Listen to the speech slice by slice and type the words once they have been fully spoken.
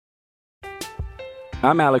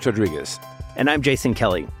I'm Alex Rodriguez. And I'm Jason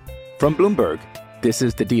Kelly. From Bloomberg, this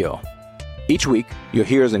is The Deal. Each week, you'll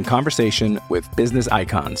hear us in conversation with business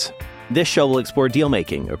icons. This show will explore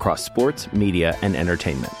deal-making across sports, media, and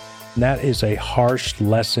entertainment. That is a harsh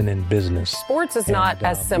lesson in business. Sports is not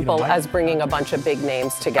as simple as bringing a bunch of big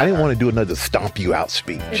names together. I didn't want to do another stomp you out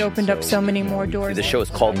speech. It opened up so many more doors. The show is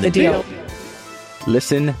called The Deal.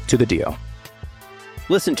 Listen to The Deal.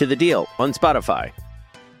 Listen to The Deal on Spotify.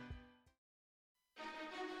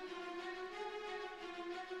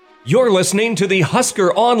 You're listening to the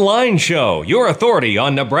Husker Online Show, your authority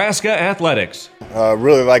on Nebraska athletics.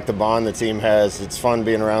 Really like the bond the team has. It's fun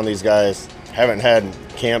being around these guys. Haven't had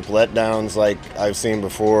camp letdowns like I've seen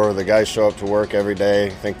before. The guys show up to work every day,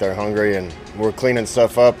 think they're hungry, and we're cleaning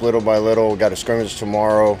stuff up little by little. We got a scrimmage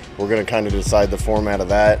tomorrow. We're going to kind of decide the format of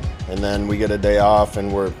that, and then we get a day off,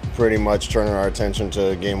 and we're pretty much turning our attention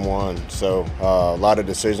to game one. So a lot of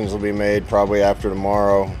decisions will be made probably after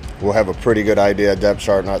tomorrow. We'll have a pretty good idea, depth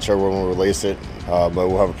chart, not sure when we'll release it, but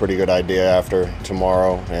we'll have a pretty good idea after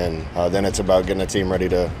tomorrow, and then it's about getting the team ready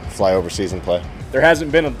to fly overseas and play. There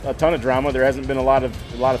hasn't been a ton of drama. There hasn't been a lot of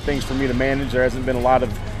things for me to manage. There hasn't been a lot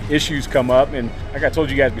of issues come up. And like I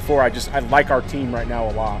told you guys before, I like our team right now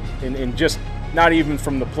a lot. And just not even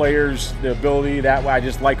from the players, the ability, that way, I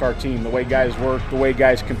just like our team, the way guys work, the way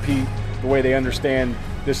guys compete, the way they understand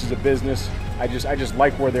this is a business. I just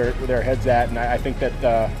like where their heads at, and I think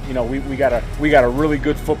that we got a really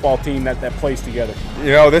good football team that plays together.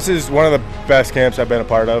 You know, this is one of the best camps I've been a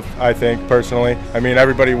part of, I think, personally. I mean,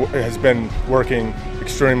 everybody has been working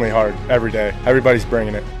extremely hard every day. Everybody's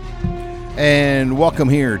bringing it. And welcome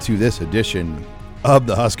here to this edition of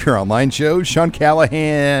the Husker Online Show. Sean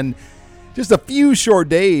Callahan, just a few short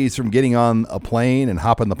days from getting on a plane and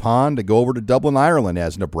hopping the pond to go over to Dublin, Ireland,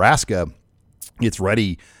 as Nebraska gets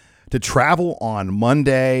ready to travel on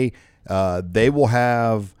Monday. They will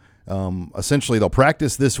have, essentially, they'll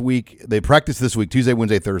practice this week. They practice this week, Tuesday,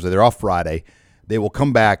 Wednesday, Thursday. They're off Friday. They will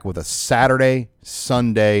come back with a Saturday,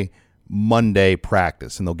 Sunday, Monday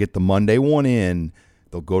practice, and they'll get the Monday one in.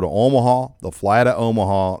 They'll go to Omaha. They'll fly out of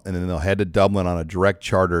Omaha, and then they'll head to Dublin on a direct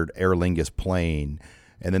chartered Aer Lingus plane.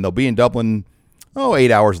 And then they'll be in Dublin, 8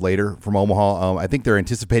 hours later from Omaha. I think they're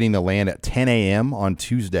anticipating they'll land at 10 a.m. on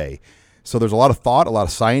Tuesday. So there's a lot of thought, a lot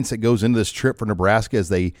of science that goes into this trip for Nebraska as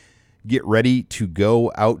they get ready to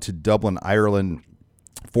go out to Dublin, Ireland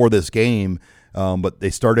for this game. But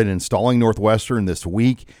they started installing Northwestern this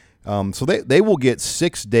week. So they will get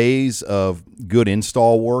 6 days of good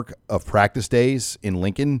install work of practice days in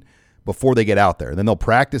Lincoln before they get out there. And then they'll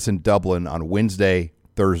practice in Dublin on Wednesday,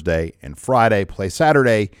 Thursday, and Friday, play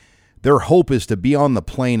Saturday. Their hope is to be on the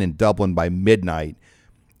plane in Dublin by midnight,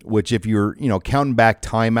 which if you're, counting back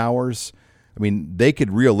time hours, I mean, they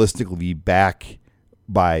could realistically be back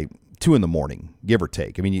by 2 a.m, give or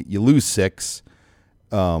take. I mean, you lose 6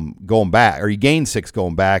 going back, or you gain 6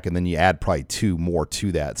 going back, and then you add probably 2 more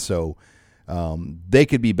to that. So they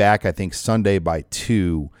could be back, I think, Sunday by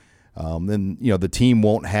 2. Then, the team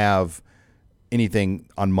won't have anything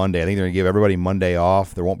on Monday. I think they're going to give everybody Monday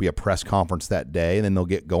off. There won't be a press conference that day, and then they'll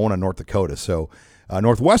get going on North Dakota. So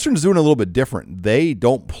Northwestern's doing a little bit different. They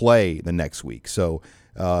don't play the next week. So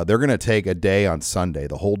they're going to take a day on Sunday,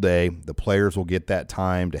 the whole day. The players will get that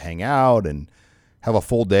time to hang out and have a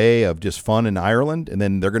full day of just fun in Ireland, and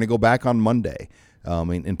then they're going to go back on Monday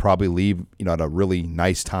and probably leave at a really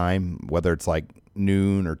nice time, whether it's like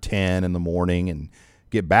noon or 10 in the morning, and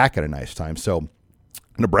get back at a nice time. So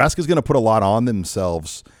Nebraska's going to put a lot on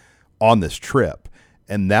themselves on this trip,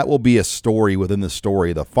 and that will be a story within the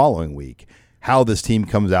story the following week, how this team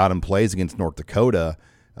comes out and plays against North Dakota,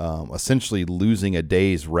 essentially losing a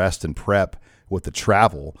day's rest and prep with the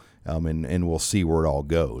travel, and we'll see where it all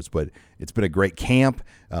goes. But it's been a great camp.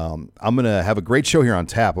 I'm going to have a great show here on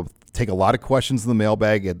tap. I'll take a lot of questions in the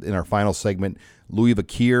mailbag in our final segment. Louis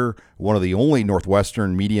Vakir, one of the only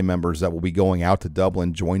Northwestern media members that will be going out to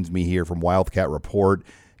Dublin, joins me here from Wildcat Report,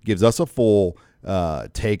 gives us a full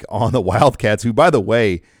take on the Wildcats, who, by the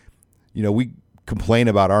way, we complain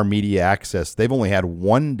about our media access. They've only had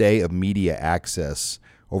 1 day of media access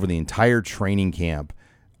over the entire training camp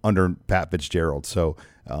under Pat Fitzgerald. So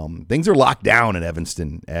things are locked down in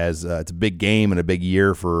Evanston, as it's a big game and a big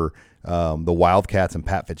year for the Wildcats and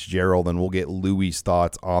Pat Fitzgerald, and we'll get Louis'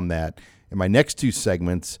 thoughts on that. In my next 2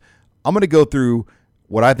 segments, I'm going to go through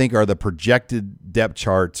what I think are the projected depth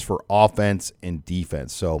charts for offense and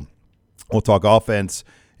defense. So we'll talk offense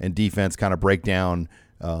and defense, kind of break down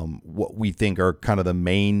what we think are kind of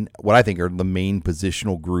what I think are the main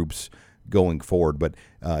positional groups going forward. But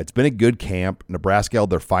it's been a good camp. Nebraska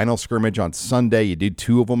held their final scrimmage on Sunday. You did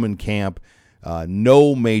 2 of them in camp.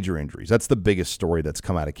 No major injuries. That's the biggest story that's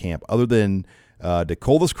come out of camp, other than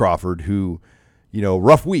DeColdis Crawford, who,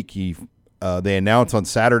 rough week. They announced on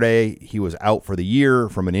Saturday he was out for the year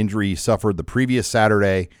from an injury he suffered the previous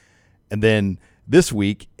Saturday. And then this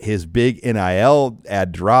week, his big NIL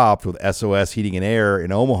ad dropped with SOS Heating and Air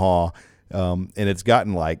in Omaha, and it's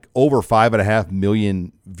gotten like over 5.5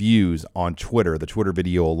 million views on Twitter, the Twitter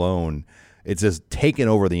video alone. It's just taken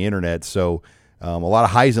over the internet. So a lot of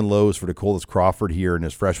highs and lows for DeColdis Crawford here in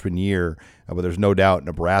his freshman year, but there's no doubt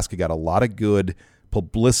Nebraska got a lot of good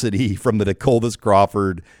publicity from the DeColdis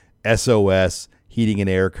Crawford SOS Heating and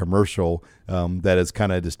Air commercial that has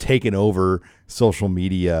kind of just taken over social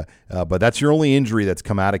media. But that's your only injury that's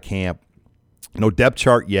come out of camp. No depth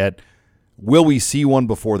chart yet. Will we see one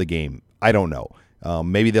before the game? I don't know.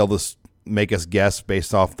 Maybe they'll just make us guess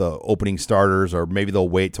based off the opening starters, or maybe they'll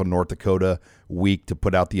wait till North Dakota week to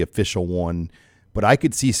put out the official one. But I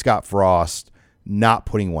could see Scott Frost not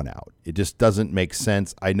putting one out. It just doesn't make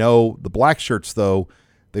sense. I know the black shirts, though,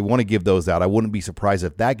 they want to give those out. I wouldn't be surprised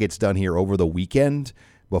if that gets done here over the weekend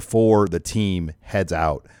before the team heads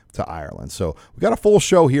out to Ireland. So we got a full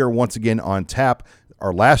show here once again on tap.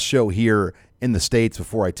 Our last show here in the States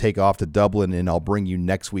before I take off to Dublin, and I'll bring you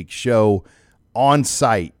next week's show on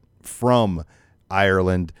site from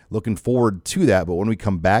Ireland. Looking forward to that. But when we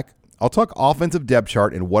come back, I'll talk offensive depth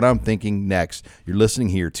chart and what I'm thinking next. You're listening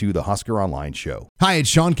here to the Husker Online Show. Hi, it's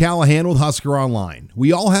Sean Callahan with Husker Online.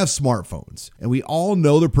 We all have smartphones, and we all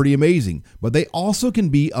know they're pretty amazing, but they also can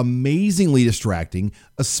be amazingly distracting,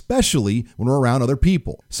 especially when we're around other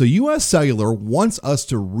people. So US Cellular wants us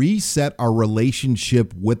to reset our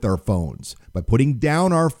relationship with our phones by putting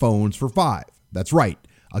down our phones for $5. That's right.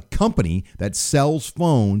 A company that sells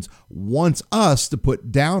phones wants us to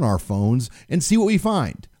put down our phones and see what we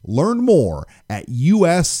find. Learn more at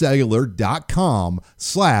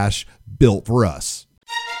uscellular.com/built-for-us.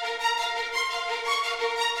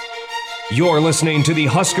 You're listening to the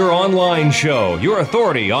Husker Online Show, your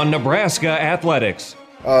authority on Nebraska athletics.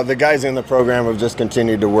 The guys in the program have just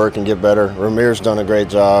continued to work and get better. Ramir's done a great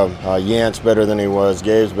job. Yant's better than he was.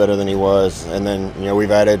 Gabe's better than he was. And then, we've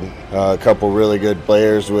added a couple really good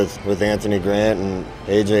players with Anthony Grant and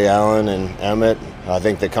A.J. Allen and Emmett. I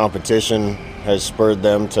think the competition has spurred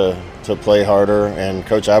them to play harder, and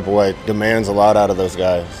Coach Applewhite demands a lot out of those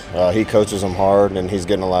guys. He coaches them hard, and he's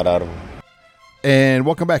getting a lot out of them. And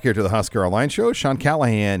welcome back here to the Husker Online Show. Sean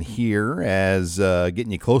Callahan here as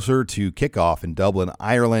getting you closer to kickoff in Dublin,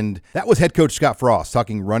 Ireland. That was head coach Scott Frost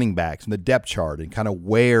talking running backs and the depth chart and kind of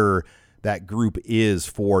where that group is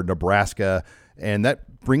for Nebraska. And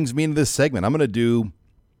that brings me into this segment. I'm going to do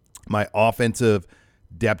my offensive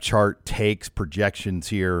depth chart takes, projections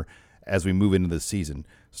here as we move into the season.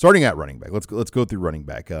 Starting at running back, let's go through running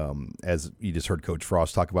back. As you just heard Coach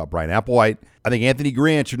Frost talk about Brian Applewhite, I think Anthony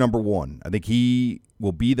Grant's your number one. I think he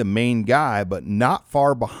will be the main guy, but not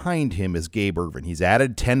far behind him is Gabe Ervin. He's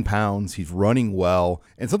added 10 pounds. He's running well.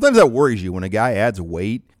 And sometimes that worries you when a guy adds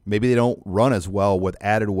weight. Maybe they don't run as well with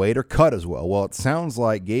added weight or cut as well. Well, it sounds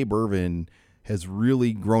like Gabe Ervin has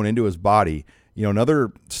really grown into his body.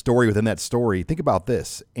 Another story within that story, think about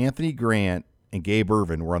this. Anthony Grant and Gabe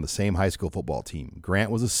Ervin were on the same high school football team. Grant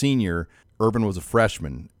was a senior. Ervin was a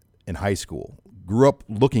freshman in high school. Grew up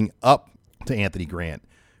looking up to Anthony Grant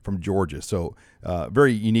from Georgia. So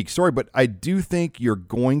very unique story. But I do think you're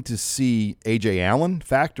going to see A.J. Allen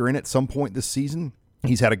factor in at some point this season.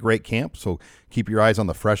 He's had a great camp, so keep your eyes on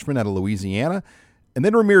the freshman out of Louisiana. And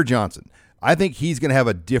then Ramir Johnson. I think he's going to have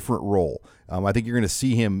a different role. I think you're going to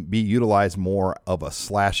see him be utilized more of a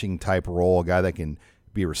slashing type role, a guy that can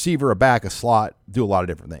be a receiver, a back, a slot, do a lot of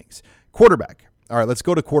different things. Quarterback. All right, let's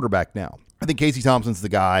go to quarterback now. I think Casey Thompson's the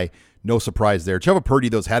guy. No surprise there. Chuba Purdy,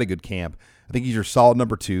 though, has had a good camp. I think he's your solid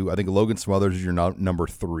number 2. I think Logan Smothers is your number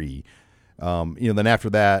 3. Then after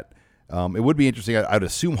that, it would be interesting. I would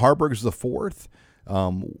assume Harburg is the 4th.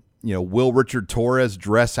 Will Richard Torres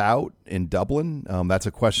dress out in Dublin? That's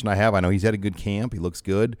a question I have. I know he's had a good camp. He looks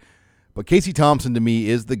good. But Casey Thompson, to me,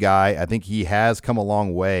 is the guy. I think he has come a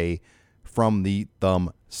long way from the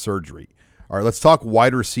thumb surgery. All right, let's talk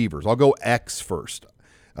wide receivers. I'll go X first.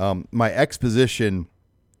 My X position,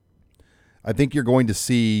 I think you're going to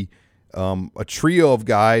see a trio of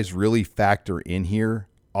guys really factor in here.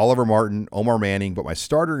 Oliver Martin, Omar Manning, but my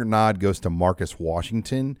starter nod goes to Marcus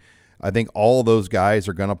Washington. I think all of those guys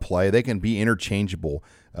are going to play. They can be interchangeable,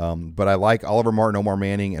 but I like Oliver Martin, Omar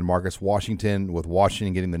Manning, and Marcus Washington, with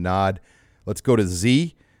Washington getting the nod. Let's go to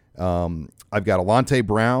Z. I've got Alante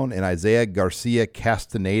Brown and Isaiah Garcia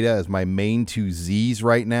Castaneda as my main 2 Zs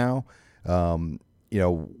right now.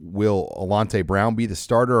 Will Alante Brown be the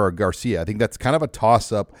starter or Garcia? I think that's kind of a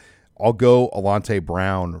toss-up. I'll go Alante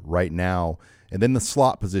Brown right now. And then the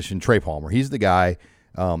slot position, Trey Palmer. He's the guy,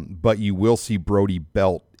 but you will see Brody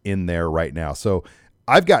Belt in there right now. So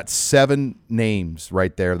I've got 7 names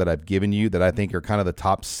right there that I've given you that I think are kind of the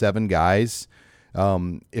top 7 guys.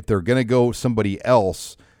 If they're going to go somebody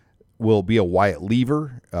else, will it be a Wyatt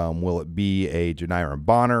Lever? Will it be a Janiron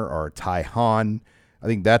Bonner or a Ty Hahn? I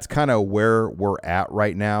think that's kind of where we're at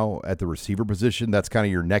right now at the receiver position. That's kind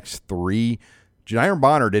of your next 3. Janiron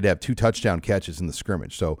Bonner did have 2 touchdown catches in the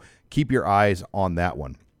scrimmage, so keep your eyes on that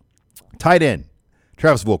one. Tight end,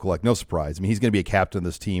 Travis Vokolek, no surprise. I mean, he's going to be a captain of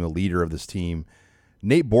this team, a leader of this team.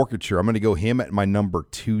 Nate Borkature, I'm going to go him at my number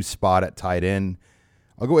 2 spot at tight end.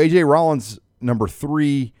 I'll go A.J. Rollins, number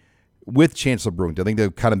 3, with Chancellor Brewington. I think they'll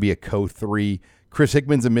kind of be a co-3. Chris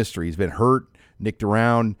Hickman's a mystery. He's been hurt, nicked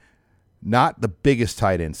around, not the biggest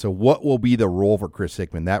tight end. So what will be the role for Chris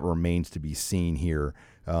Hickman? That remains to be seen here.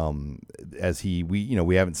 As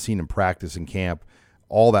we haven't seen him practice in camp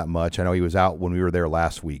all that much. I know he was out when we were there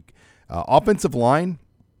last week. Offensive line,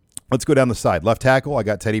 let's go down the side. Left tackle, I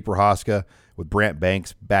got Teddy Prohaska with Brant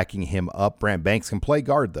Banks backing him up. Brant Banks can play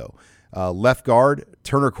guard, though. Left guard,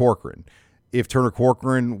 Turner Corcoran. If Turner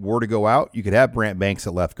Corcoran were to go out, you could have Brant Banks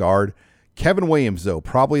at left guard. Kevin Williams, though,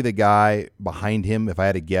 probably the guy behind him, if I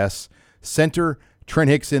had to guess. Center, Trent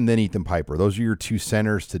Hickson, then Ethan Piper. Those are your 2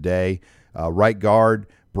 centers today. Right guard,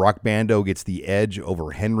 Brock Bando gets the edge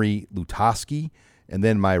over Henry Lutoski. And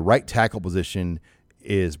then my right tackle position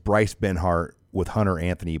is Bryce Benhart with Hunter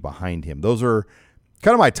Anthony behind him. Those are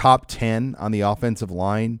kind of my top 10 on the offensive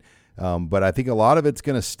line. But I think a lot of it's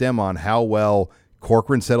going to stem on how well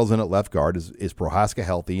Corcoran settles in at left guard. Is Prohaska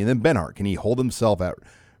healthy? And then Benhart, can he hold himself at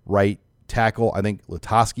right tackle? I think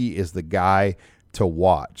Lutoski is the guy to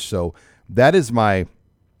watch. So that is my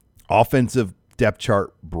offensive depth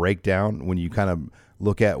chart breakdown when you kind of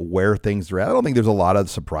look at where things are at. I don't think there's a lot of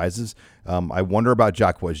surprises. I wonder about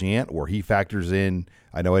Jacques Wajant, where he factors in.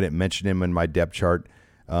 I know I didn't mention him in my depth chart.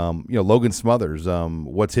 Logan Smothers,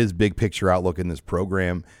 what's his big picture outlook in this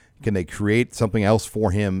program? Can they create something else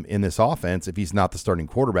for him in this offense if he's not the starting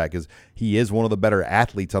quarterback? Because he is one of the better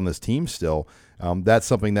athletes on this team still. That's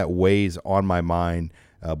something that weighs on my mind.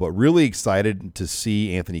 But really excited to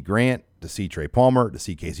see Anthony Grant, to see Trey Palmer, to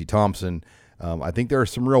see Casey Thompson. I think there are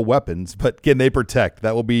some real weapons, but can they protect?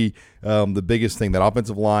 That will be the biggest thing, that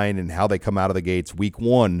offensive line and how they come out of the gates week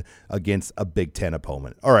 1 against a Big Ten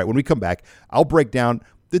opponent. All right, when we come back, I'll break down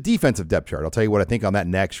the defensive depth chart. I'll tell you what I think on that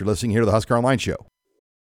next. You're listening here to the Husker Online Show.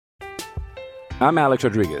 I'm Alex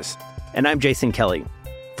Rodriguez. And I'm Jason Kelly.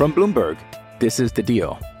 From Bloomberg, this is The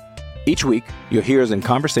Deal. Each week, you'll hear us in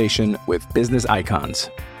conversation with business icons.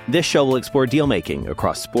 This show will explore deal-making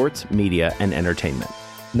across sports, media, and entertainment.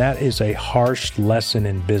 That is a harsh lesson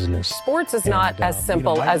in business. Sports is not as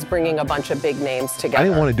simple as bringing a bunch of big names together. I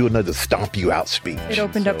didn't want to do another stomp you out speech. It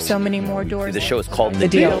opened up so many more doors. The show is called The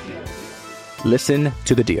Deal. Listen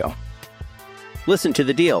to The Deal. Listen to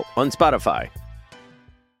The Deal on Spotify.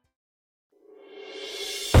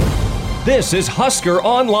 This is Husker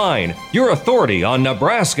Online, your authority on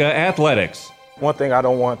Nebraska athletics. One thing I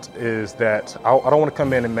don't want is that I don't want to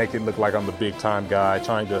come in and make it look like I'm the big time guy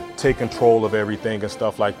trying to take control of everything and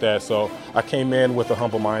stuff like that. So I came in with a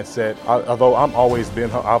humble mindset. Although I've always been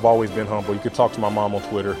humble. You could talk to my mom on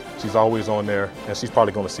Twitter. She's always on there, and she's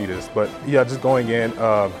probably going to see this. But yeah, just going in,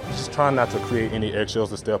 just trying not to create any eggshells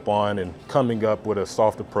to step on, and coming up with a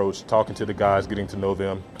soft approach, talking to the guys, getting to know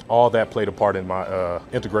them. All that played a part in my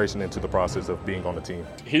integration into the process of being on the team.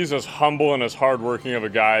 He's as humble and as hardworking of a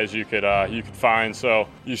guy as you could find. So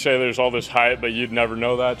you say there's all this hype, but you'd never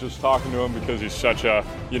know that just talking to him, because he's such a,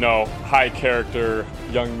 high character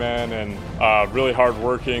young man and really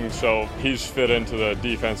hardworking. So he's fit into the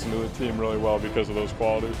defense and to the team really well because of those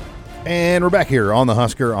qualities. And we're back here on the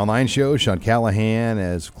Husker Online Show. Sean Callahan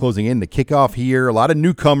is closing in the kickoff here. A lot of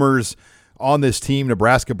newcomers on this team.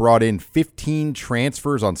 Nebraska brought in 15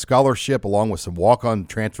 transfers on scholarship, along with some walk-on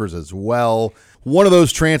transfers as well. One of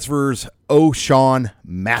those transfers, O'Shawn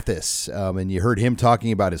Mathis. And you heard him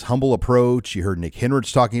talking about his humble approach. You heard Nick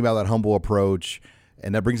Henrich talking about that humble approach.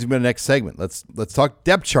 And that brings me to the next segment. Let's talk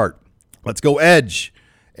depth chart. Let's go edge.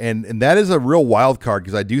 And that is a real wild card,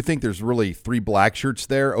 because I do think there's really 3 black shirts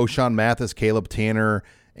there. O'Shawn Mathis, Caleb Tanner,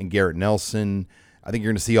 and Garrett Nelson. I think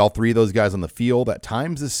you're going to see all 3 of those guys on the field at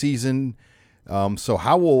times this season. So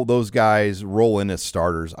how will those guys roll in as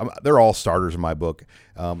starters? They're all starters in my book.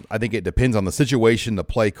 I think it depends on the situation, the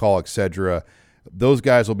play call, etc. Those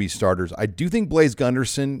guys will be starters. I do think Blaise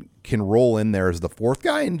Gunderson can roll in there as the 4th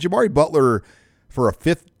guy, and Jamari Butler for a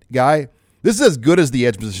 5th guy. This is as good as the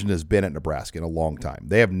edge position has been at Nebraska in a long time.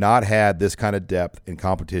 They have not had this kind of depth and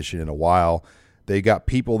competition in a while. They got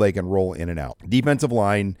people they can roll in and out. Defensive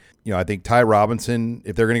line, I think Ty Robinson,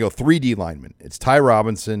 if they're going to go 3 D linemen, it's Ty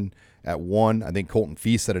Robinson at 1. I think Colton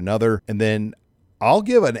Feast at another. And then I'll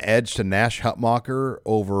give an edge to Nash Hutmacher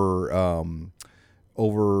over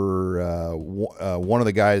one of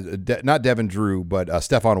the guys, not Devin Drew, but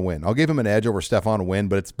Stephon Wynn. I'll give him an edge over Stephon Wynn,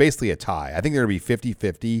 but it's basically a tie. I think they're going to be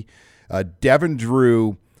 50-50. Devin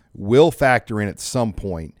Drew will factor in at some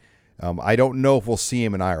point. I don't know if we'll see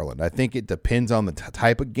him in Ireland. I think it depends on the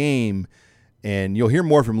type of game, and you'll hear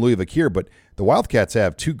more from Louis Vakir, but the Wildcats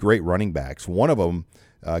have 2 great running backs. One of them,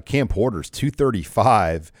 Cam Porter's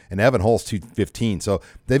 235, and Evan Hull's 215. So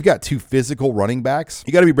they've got 2 physical running backs.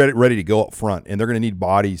 You got to be ready to go up front, and they're going to need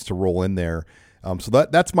bodies to roll in there. So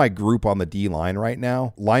that's my group on the D-line right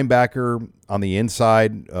now. Linebacker on the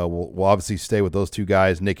inside, we'll obviously stay with those 2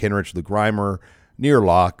 guys, Nick Henrich, Luke Reimer, near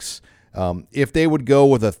locks. If they would go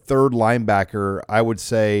with a 3rd linebacker, I would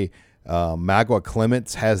say Magua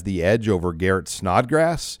Clements has the edge over Garrett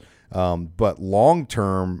Snodgrass. But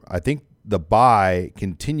long-term, I think the buy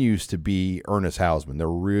continues to be Ernest Hausman. They're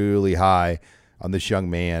really high on this young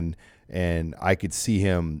man, and I could see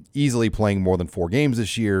him easily playing more than 4 games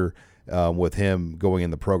this year with him going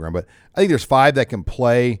in the program. But I think there's 5 that can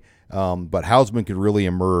play, but Hausman could really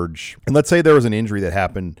emerge. And let's say there was an injury that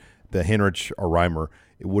happened, the Henrich or Reimer.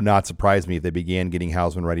 It would not surprise me if they began getting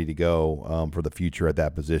Hausman ready to go for the future at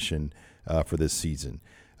that position for this season.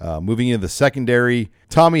 Moving into the secondary,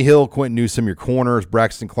 Tommy Hill, Quentin Newsome, your corners.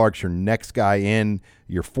 Braxton Clark's your next guy in.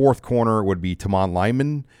 Your 4th corner would be Tamon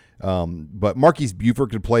Lyman. But Marquise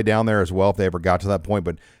Buford could play down there as well if they ever got to that point.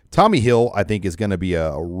 But Tommy Hill, I think, is going to be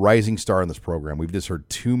a rising star in this program. We've just heard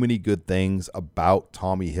too many good things about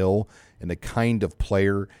Tommy Hill and the kind of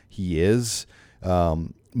player he is.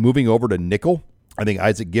 Moving over to nickel, I think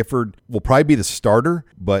Isaac Gifford will probably be the starter,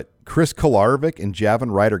 but Chris Kolarevic and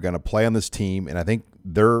Javin Wright are going to play on this team, and I think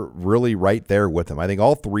they're really right there with him. I think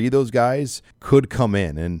all 3 of those guys could come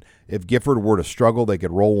in, and if Gifford were to struggle, they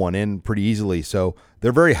could roll one in pretty easily. So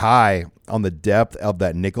they're very high on the depth of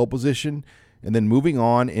that nickel position. And then moving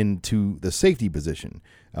on into the safety position,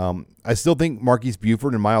 I still think Marquise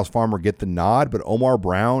Buford and Miles Farmer get the nod, but Omar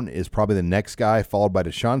Brown is probably the next guy, followed by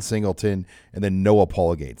Deshaun Singleton and then Noah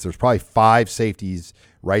Paul-Gates. There's probably 5 safeties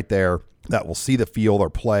right there that will see the field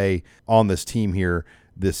or play on this team here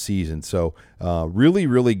this season. So really,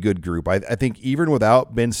 really good group. I think even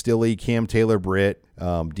without Ben Stilley, Cam Taylor-Britt,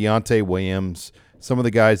 Deontay Williams, some of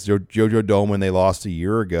the guys, JoJo Doman, they lost a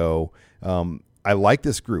year ago, I like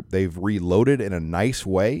this group. They've reloaded in a nice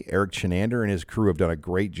way. Eric Chenander and his crew have done a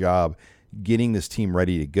great job getting this team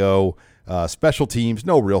ready to go. Special teams,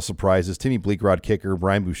 no real surprises. Timmy Bleekrod, kicker.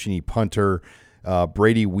 Brian Buschini, punter.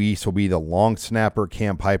 Brady Weiss will be the long snapper.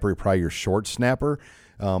 Cam Piper, probably your short snapper.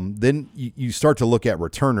 Then you start to look at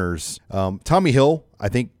returners. Tommy Hill, I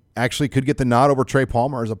think, actually could get the nod over Trey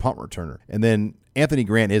Palmer as a punt returner. And then Anthony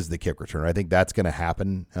Grant is the kick returner. I think that's going to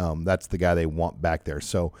happen. That's the guy they want back there.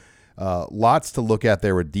 So lots to look at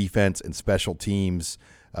there with defense and special teams.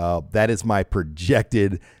 That is my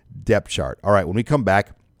projected depth chart. All right, when we come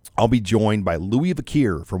back, I'll be joined by Louis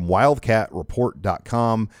Vakir from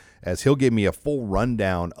WildcatReport.com as he'll give me a full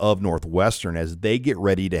rundown of Northwestern as they get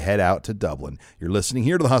ready to head out to Dublin. You're listening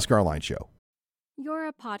here to the Husker Online Show. You're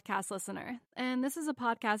a podcast listener, and this is a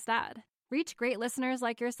podcast ad. Reach great listeners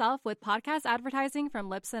like yourself with podcast advertising from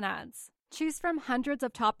Libsyn Ads. Choose from hundreds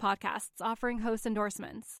of top podcasts offering host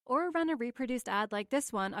endorsements, or run a reproduced ad like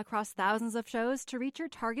this one across thousands of shows to reach your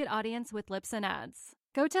target audience with Libsyn Ads.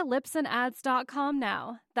 Go to libsynads.com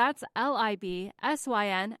now. That's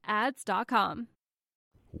LIBSYN ads.com.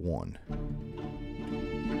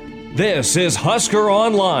 This is Husker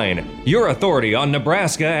Online, your authority on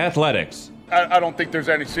Nebraska athletics. I don't think there's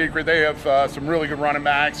any secret. They have some really good running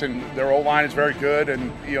backs, and their O-line is very good,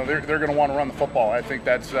 and they're going to want to run the football. I think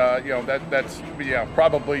that's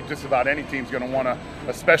probably just about any team's going to want to,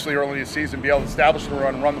 especially early in the season, be able to establish the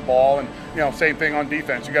run and run the ball. And same thing on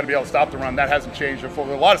defense. You got to be able to stop the run. That hasn't changed. A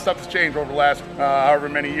lot of stuff has changed over the last however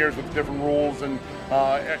many years with the different rules and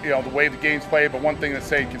the way the game's played. But one thing that's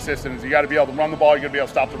stayed consistent is you got to be able to run the ball. You got to be able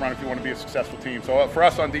to stop the run if you want to be a successful team. So for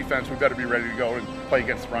us on defense, we've got to be ready to go and play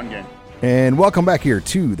against the run game. And welcome back here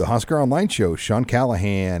to the Husker Online Show. Sean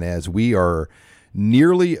Callahan, as we are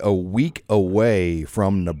nearly a week away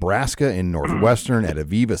from Nebraska and Northwestern at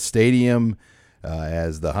Aviva Stadium,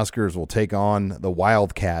 as the Huskers will take on the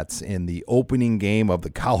Wildcats in the opening game of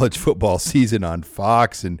the college football season on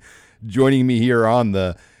Fox. And joining me here on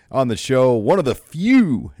the show, one of the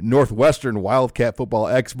few Northwestern Wildcat football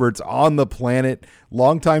experts on the planet,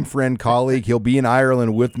 longtime friend, colleague. He'll be in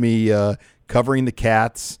Ireland with me covering the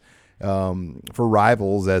Cats. for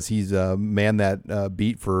Rivals, as he's manned that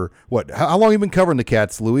beat for how long have you been covering the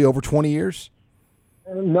Cats, Louis? Over 20 years?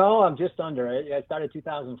 No, I'm just under it. I started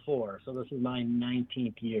 2004, so this is my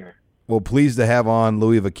 19th year. Well, pleased to have on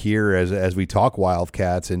Louis Vakir as we talk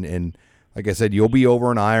Wildcats, and like I said, you'll be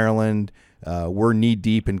over in Ireland. We're knee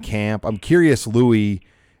deep in camp. I'm curious, Louis.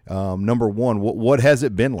 Number one, what has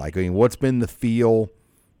it been like? I mean, what's been the feel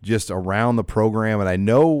just around the program? And I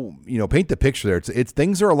know, paint the picture there. It's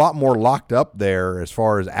things are a lot more locked up there as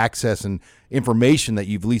far as access and information that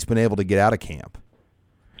you've at least been able to get out of camp.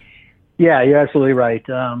 Yeah, you're absolutely right.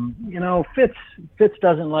 Fitz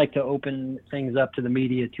doesn't like to open things up to the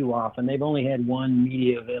media too often. They've only had one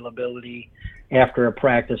media availability after a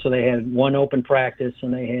practice. So they had one open practice,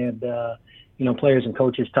 and they had, players and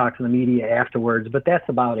coaches talk to the media afterwards. But that's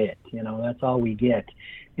about it. That's all we get.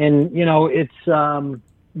 And, it's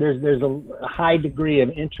there's a high degree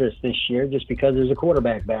of interest this year just because there's a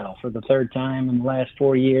quarterback battle for the third time in the last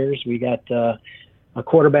 4 years. We got a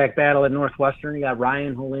quarterback battle at Northwestern. You got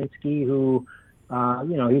Ryan Hilinski, who,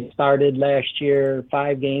 he started last year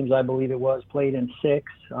 5 games, I believe it was, played in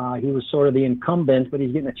 6. He was sort of the incumbent, but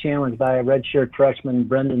he's getting a challenge by a redshirt freshman,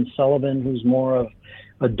 Brendan Sullivan, who's more of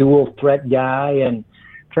a dual threat guy. And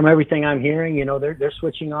from everything I'm hearing, they're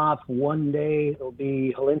switching off. One day it'll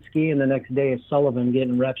be Hilinski, and the next day it's Sullivan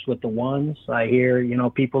getting reps with the ones. I hear,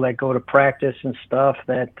 people that go to practice and stuff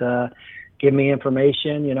that give me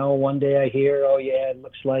information. One day I hear, oh yeah, it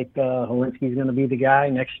looks like Hilinski's going to be the guy.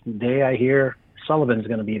 Next day I hear Sullivan's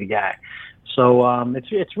going to be the guy. So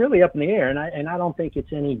it's really up in the air, and I don't think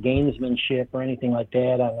it's any gamesmanship or anything like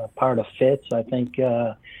that on the part of Fitz. I think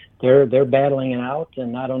they're battling it out,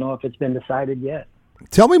 and I don't know if it's been decided yet.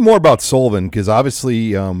 Tell me more about Sullivan, because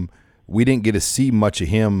obviously we didn't get to see much of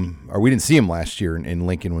him, or we didn't see him last year in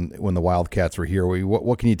Lincoln when the Wildcats were here.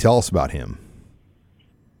 What can you tell us about him?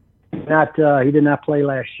 He did not play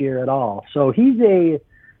last year at all. So he's a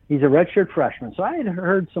redshirt freshman. So I had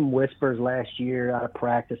heard some whispers last year out of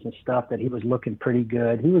practice and stuff that he was looking pretty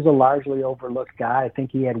good. He was a largely overlooked guy. I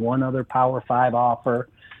think he had one other Power 5 offer.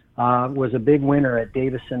 Was a big winner at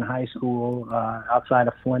Davison High School outside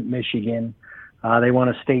of Flint, Michigan. They won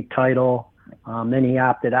a state title. Then he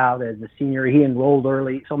opted out as a senior. He enrolled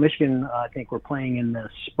early. So Michigan, I think, were playing in the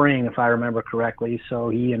spring, if I remember correctly. So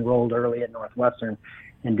he enrolled early at Northwestern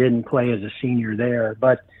and didn't play as a senior there.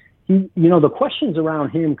 But the questions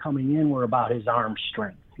around him coming in were about his arm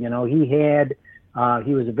strength. He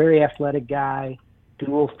was a very athletic guy,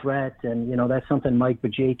 dual threat, and that's something Mike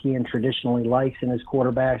Bajakian traditionally likes in his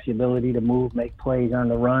quarterbacks, the ability to move, make plays on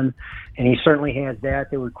the run, and he certainly has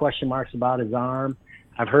that. There were question marks about his arm.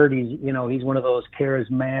 I've heard he's one of those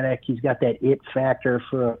charismatic. He's got that it factor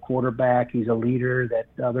for a quarterback. He's a leader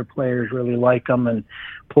that other players really like him and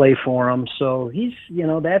play for him. So he's,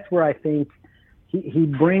 that's where I think he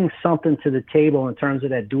brings something to the table in terms of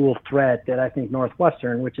that dual threat that I think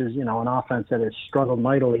Northwestern, which is, an offense that has struggled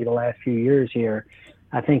mightily the last few years here,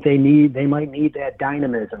 I think they might need that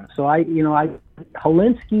dynamism. So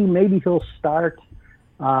Hilinski, maybe he'll start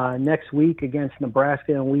next week against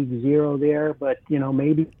Nebraska in week 0 there, but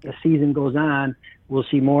maybe as the season goes on, we'll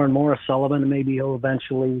see more and more of Sullivan, and maybe he'll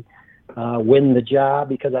eventually win the job,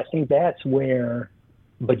 because I think that's where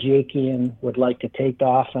Bajakian would like to take the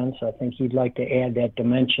offense. I think he'd like to add that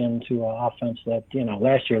dimension to an offense that,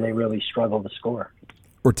 last year they really struggled to score.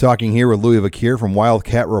 We're talking here with Louis Vakir from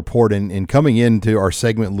Wildcat Report, and coming into our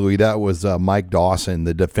segment, Louis, that was Mike Dawson,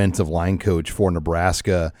 the defensive line coach for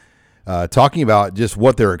Nebraska, talking about just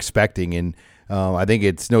what they're expecting. And I think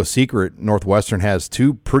it's no secret Northwestern has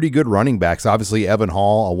 2 pretty good running backs. Obviously, Evan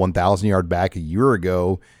Hall, a 1,000-yard back a year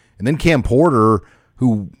ago, and then Cam Porter,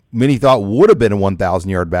 who many thought would have been a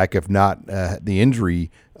 1,000-yard back if not the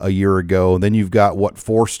injury a year ago. And then you've got,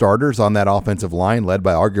 4 starters on that offensive line, led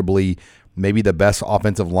by arguably maybe the best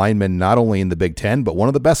offensive lineman, not only in the Big Ten, but one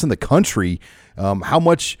of the best in the country. How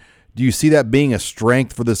much do you see that being a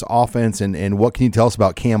strength for this offense, and what can you tell us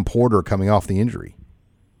about Cam Porter coming off the injury?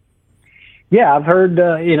 Yeah, I've heard,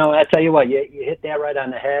 I tell you what, you hit that right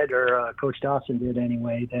on the head, or Coach Dawson did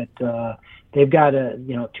anyway, that they've got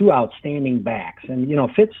 2 outstanding backs. And,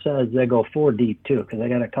 Fitz says they go 4 deep too, because they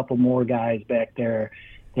got a couple more guys back there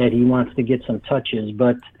that he wants to get some touches.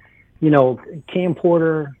 But, Cam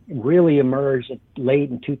Porter really emerged late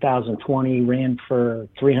in 2020, ran for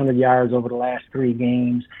 300 yards over the last 3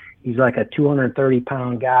 games. He's like a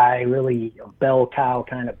 230-pound guy, really a bell cow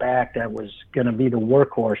kind of back that was going to be the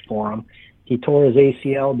workhorse for him. He tore his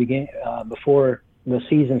ACL before the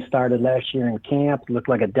season started last year in camp. It looked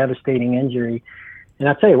like a devastating injury. And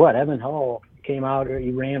I'll tell you what, Evan Hall came out,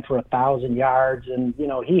 he ran for 1,000 yards, and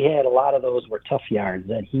he had a lot of those were tough yards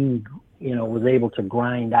that he was able to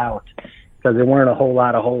grind out because there weren't a whole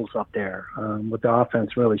lot of holes up there with the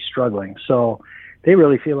offense really struggling. So they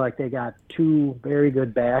really feel like they got two very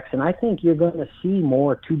good backs, and I think you're going to see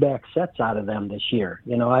more two-back sets out of them this year.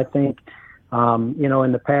 I think,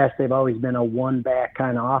 in the past they've always been a one-back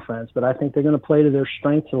kind of offense, but I think they're going to play to their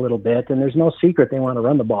strengths a little bit, and there's no secret they want to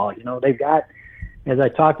run the ball. They've got, as I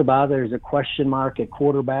talked about, there's a question mark at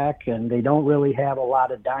quarterback, and they don't really have a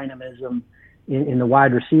lot of dynamism in the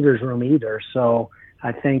wide receivers room either. So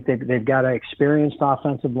I think that they've got an experienced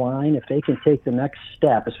offensive line. If they can take the next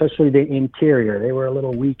step, especially the interior, they were a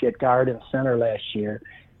little weak at guard and center last year.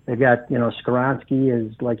 They've got, Skoronski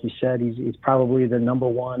is, like you said, he's probably the number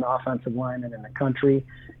one offensive lineman in the country.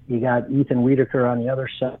 You got Ethan Wiedeker on the other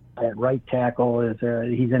side at right tackle.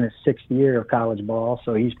 He's in his 6th year of college ball,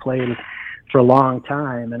 so he's played for a long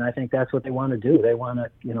time, and I think that's what they want to do. They want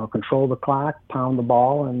to, control the clock, pound the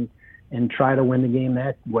ball, and try to win the game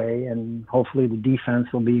that way, and hopefully the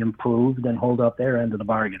defense will be improved and hold up their end of the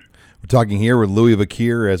bargain. We're talking here with Louis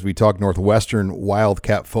Vakir as we talk Northwestern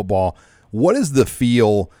Wildcat football. What is the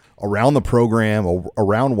feel around the program,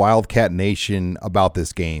 around Wildcat Nation about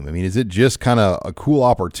this game? I mean, is it just kind of a cool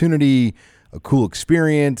opportunity, a cool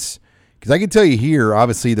experience? Because I can tell you here,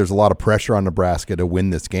 obviously there's a lot of pressure on Nebraska to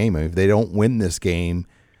win this game. I mean, if they don't win this game,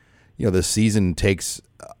 the season takes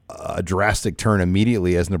a drastic turn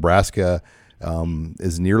immediately as Nebraska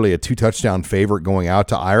is nearly a 2-touchdown favorite going out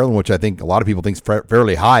to Ireland, which I think a lot of people think is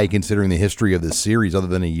fairly high considering the history of this series other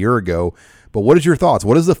than a year ago. But what is your thoughts?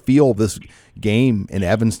 What is the feel of this game in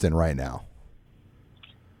Evanston right now?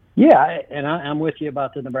 Yeah, and I'm with you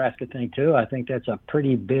about the Nebraska thing too. I think that's a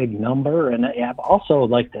pretty big number, and I also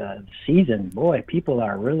like the season. Boy, people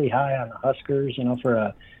are really high on the Huskers. For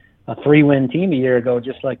a 3-win team a year ago,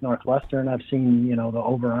 just like Northwestern. I've seen, the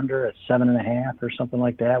over-under at 7.5 or something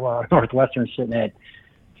like that. Well, Northwestern's sitting at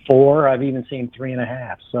 4. I've even seen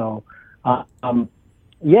 3.5. So,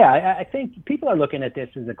 I think people are looking at this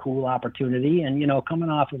as a cool opportunity. And, coming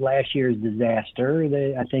off of last year's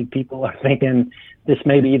disaster, I think people are thinking this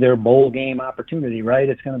may be their bowl game opportunity, right?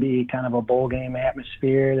 It's going to be kind of a bowl game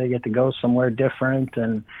atmosphere. They get to go somewhere different,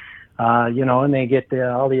 and and they get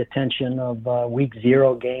all the attention of week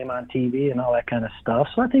 0 game on TV and all that kind of stuff.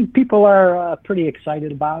 So I think people are pretty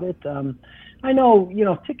excited about it. I know,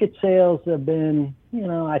 ticket sales have been,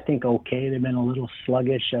 I think okay. They've been a little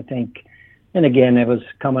sluggish, I think. And again, it was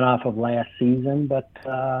coming off of last season. But,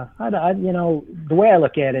 the way I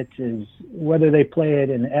look at it is whether they play it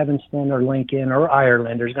in Evanston or Lincoln or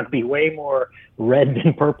Ireland, there's going to be way more red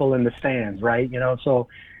than purple in the stands, right? So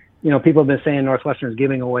people have been saying Northwestern's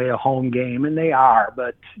giving away a home game, and they are.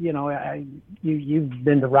 But, you've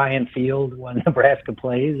been to Ryan Field when Nebraska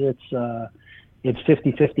plays. It's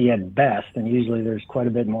 50-50 at best, and usually there's quite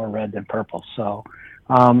a bit more red than purple. So,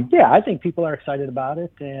 I think people are excited about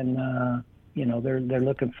it, and, they're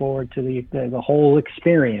looking forward to the whole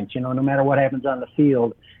experience. No matter what happens on the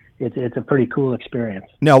field, it's a pretty cool experience.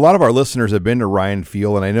 Now, a lot of our listeners have been to Ryan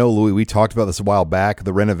Field, and I know, Louis, we talked about this a while back,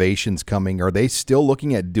 the renovations coming. Are they still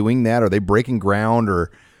looking at doing that? Are they breaking ground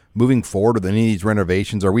or moving forward with any of these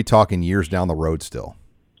renovations? Are we talking years down the road still?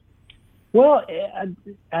 Well,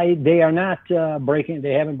 they are not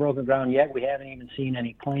they haven't broken ground yet. We haven't even seen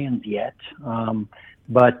any plans yet.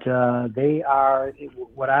 But they are,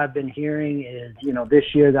 what I've been hearing is, this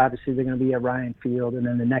year, obviously, they're going to be at Ryan Field, and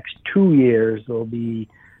then the next 2 years, they'll be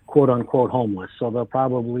quote unquote homeless. So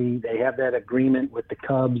they have that agreement with the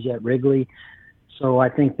Cubs at Wrigley. So I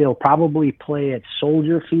think they'll probably play at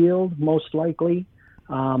Soldier Field, most likely,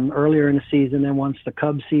 earlier in the season. Then once the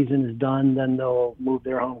Cubs season is done, then they'll move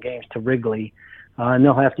their home games to Wrigley. And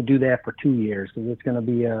they'll have to do that for 2 years because it's going to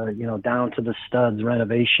be a, down to the studs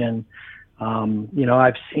renovation.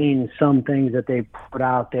 I've seen some things that they put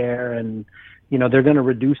out there, and, they're going to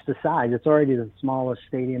reduce the size. It's already the smallest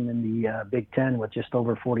stadium in the Big Ten with just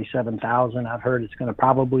over 47,000. I've heard it's going to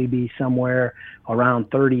probably be somewhere around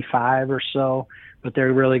 35 or so, but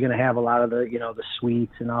they're really going to have a lot of the, the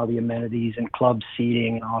suites and all the amenities and club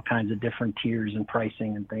seating and all kinds of different tiers and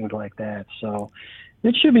pricing and things like that. So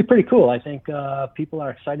it should be pretty cool. I think people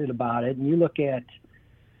are excited about it. And you look at,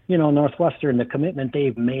 Northwestern, the commitment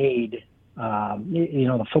they've made,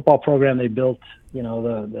 the football program they built,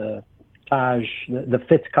 the Taj, the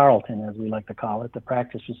Fitz-Carlton, as we like to call it, the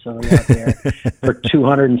practice facility out there for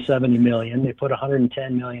 $270 million. They put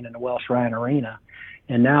 $110 million in the Welsh Ryan Arena.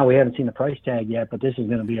 And now we haven't seen the price tag yet, but this is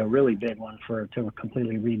going to be a really big one to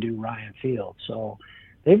completely redo Ryan Field. So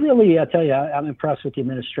they've really, I tell you, I'm impressed with the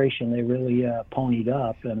administration. They really ponied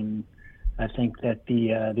up, and I think that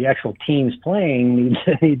the actual teams playing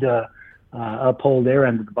need to uphold their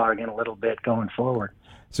end of the bargain a little bit going forward.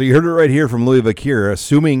 So you heard it right here from Louis Vakir.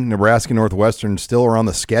 Assuming Nebraska Northwestern still are on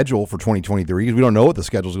the schedule for 2023, because we don't know what the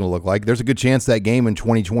schedule is going to look like, there's a good chance that game in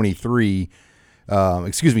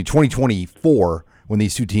 2024, when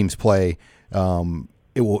these two teams play,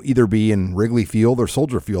 it will either be in Wrigley Field or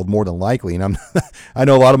Soldier Field, more than likely. And I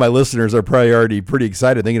know a lot of my listeners are probably already pretty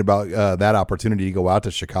excited thinking about that opportunity to go out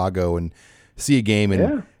to Chicago and see a game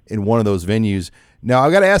in one of those venues. Now,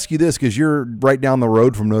 I've got to ask you this, because you're right down the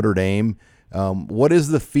road from Notre Dame. What is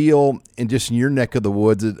the feel in your neck of the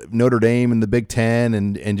woods at Notre Dame and the Big Ten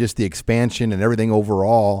and just the expansion and everything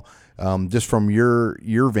overall, just from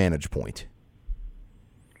your vantage point?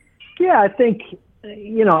 Yeah, I think,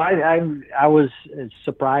 I was as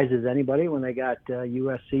surprised as anybody when they got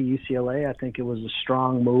USC, UCLA. I think it was a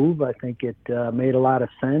strong move. I think it made a lot of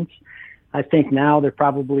sense. I think now they're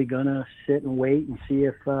probably going to sit and wait and see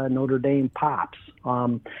if Notre Dame pops.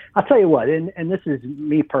 I'll tell you what, and this is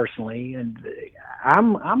me personally, and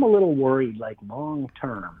I'm a little worried, like long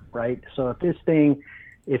term, right? So if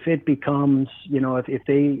it becomes,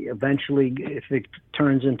 if it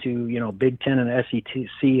turns into, Big Ten and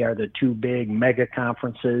SEC are the two big mega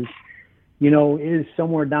conferences, is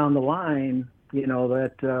somewhere down the line,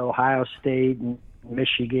 that Ohio State and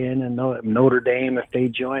Michigan and Notre Dame, if they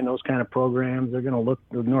join those kind of programs, they're going to look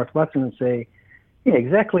to Northwestern and say, yeah,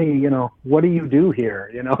 exactly, what do you do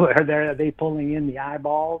here? Are they pulling in the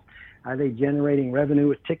eyeballs? Are they generating revenue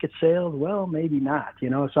with ticket sales? Well, maybe not,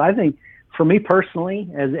 So I think for me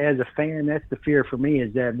personally, as a fan, that's the fear for me,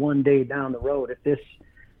 is that one day down the road, if this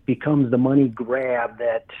becomes the money grab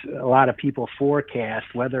that a lot of people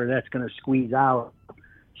forecast, whether that's going to squeeze out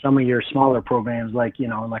some of your smaller programs like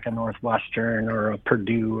a Northwestern or a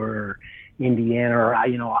Purdue or Indiana or,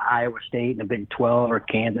 Iowa State in the Big 12 or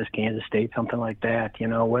Kansas State, something like that,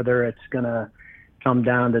 whether it's going to come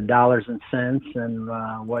down to dollars and cents and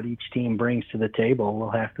what each team brings to the table, we'll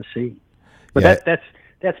have to see. But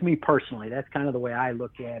that's me personally. That's kind of the way I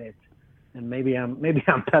look at it. And maybe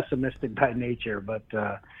I'm pessimistic by nature, but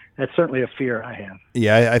that's certainly a fear I have.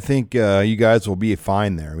 Yeah, I think you guys will be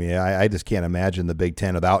fine there. I mean, I just can't imagine the Big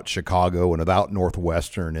Ten without Chicago and without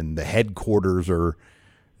Northwestern, and the headquarters are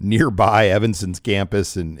nearby Evanston's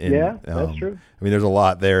campus. And yeah, that's true. I mean, there's a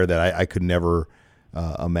lot there that I could never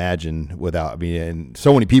imagine without. I mean, and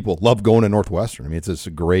so many people love going to Northwestern. I mean, it's just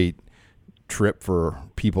a great trip for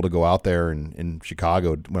people to go out there in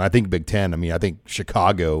Chicago. When I think Big Ten, I mean, I think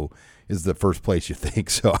Chicago is the first place you think.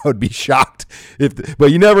 So I would be shocked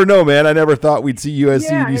but you never know, man. I never thought we'd see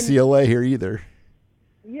USC and UCLA here either.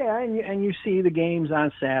 Yeah, and you see the games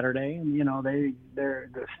on Saturday, and the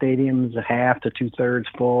stadium's half to 2/3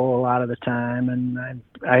 full a lot of the time, and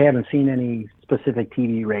I haven't seen any specific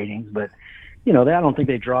TV ratings, but I don't think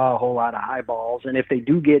they draw a whole lot of eyeballs. And if they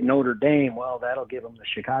do get Notre Dame, well, that'll give them the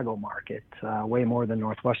Chicago market way more than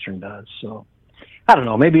Northwestern does. So I don't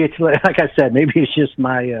know. Maybe it's like I said, maybe it's just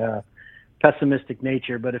my pessimistic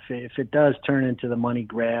nature. But if it does turn into the money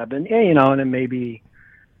grab, and and then maybe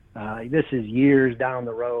this is years down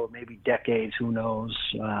the road, maybe decades, who knows?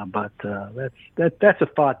 But that's a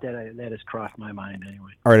thought that has crossed my mind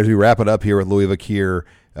anyway. All right, as we wrap it up here with Louis Vakir,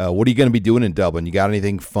 what are you going to be doing in Dublin? You got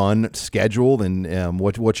anything fun scheduled, and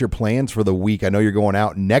what's your plans for the week? I know you're going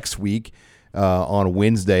out next week on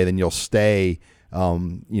Wednesday, then you'll stay,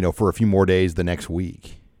 for a few more days the next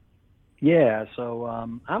week. Yeah, so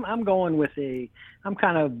I'm going with I'm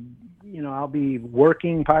kind of, I'll be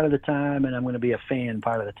working part of the time, and I'm going to be a fan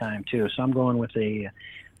part of the time too. So I'm going with a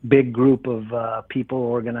big group of people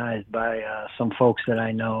organized by some folks that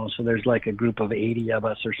I know. So there's like a group of 80 of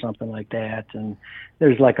us or something like that, and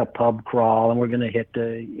there's like a pub crawl, and we're going to hit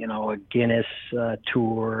a Guinness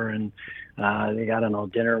tour, and they got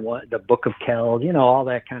dinner, the Book of Kells, all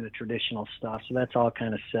that kind of traditional stuff. So that's all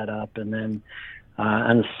kind of set up, and then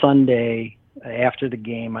on Sunday after the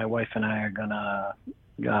game, my wife and I are gonna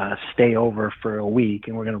stay over for a week,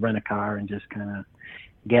 and we're gonna rent a car and just kind of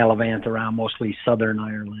gallivant around mostly Southern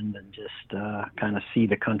Ireland and just kind of see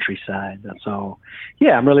the countryside. So,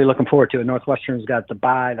 yeah, I'm really looking forward to it. Northwestern's got the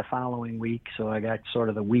bye the following week, so I got sort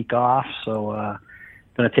of the week off. So,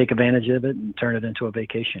 going to take advantage of it and turn it into a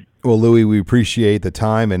vacation. Well, Louis, we appreciate the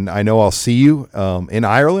time, and I know I'll see you in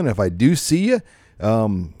Ireland. If I do see you,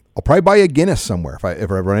 I'll probably buy a Guinness somewhere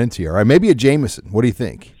if I run into you, or maybe a Jameson. What do you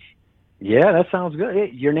think? Yeah, that sounds good.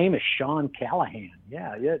 Hey, your name is Sean Callahan.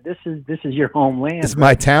 Yeah. This is your homeland. It's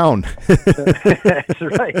my town. That's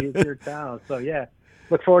right. It's your town. So yeah,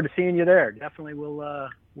 look forward to seeing you there. Definitely, we'll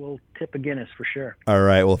we'll tip a Guinness for sure. All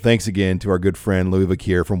right. Well, thanks again to our good friend Louis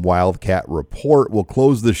Vakir from Wildcat Report. We'll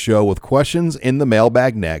close the show with questions in the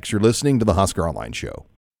mailbag next. You're listening to the Husker Online Show.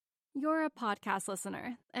 You're a podcast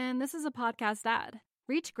listener, and this is a podcast ad.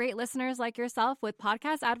 Reach great listeners like yourself with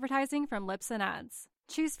podcast advertising from Libsyn Ads.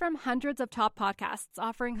 Choose from hundreds of top podcasts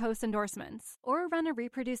offering host endorsements, or run a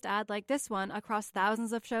reproduced ad like this one across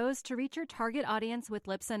thousands of shows to reach your target audience with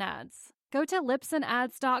Libsyn Ads. Go to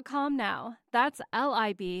libsynads.com now. That's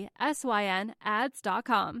LIBSYN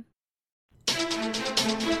ads.com.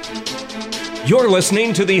 You're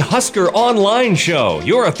listening to the Husker Online Show,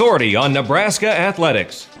 your authority on Nebraska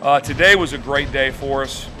athletics. Today was a great day for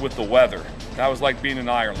us with the weather. That was like being in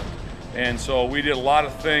Ireland. And so we did a lot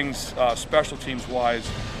of things special teams wise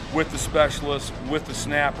with the specialists, with the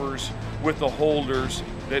snappers, with the holders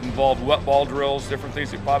that involved wet ball drills, different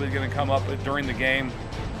things that probably going to come up during the game.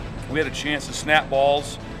 We had a chance to snap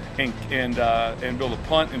balls and be able to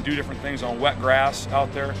punt and do different things on wet grass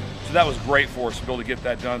out there. So that was great for us to be able to get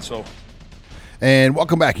that done. And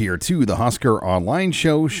welcome back here to the Husker Online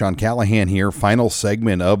Show. Sean Callahan here, final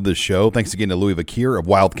segment of the show. Thanks again to Louis Vakir of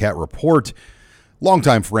Wildcat Report,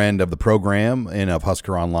 longtime friend of the program and of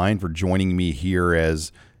Husker Online, for joining me here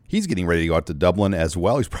as he's getting ready to go out to Dublin as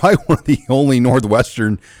well. He's probably one of the only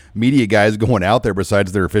Northwestern media guys going out there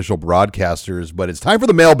besides their official broadcasters. But it's time for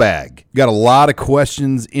the mailbag. Got a lot of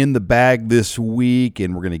questions in the bag this week,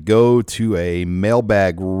 and we're going to go to a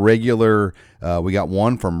mailbag regular. We got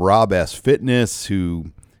one from Rob S. Fitness,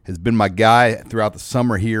 who has been my guy throughout the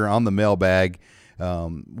summer here on the mailbag.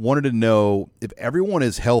 Wanted to know, if everyone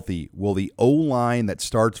is healthy, will the O-line that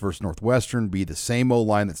starts versus Northwestern be the same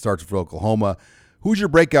O-line that starts for Oklahoma? Who's your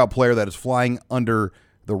breakout player that is flying under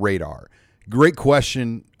the radar? Great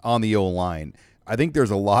question on the O-line. I think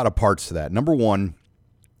there's a lot of parts to that. Number one,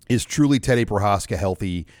 is truly Teddy Prochazka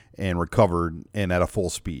healthy and recovered and at a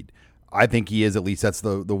full speed? I think he is. At least that's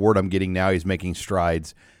the word I'm getting now. He's making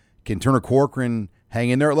strides. Can Turner Corcoran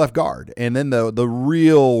hang in there at left guard? And then the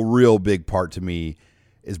real big part to me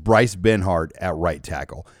is Bryce Benhart at right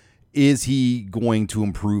tackle. Is he going to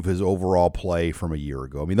improve his overall play from a year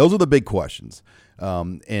ago? I mean, those are the big questions.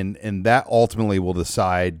 And that ultimately will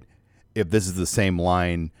decide if this is the same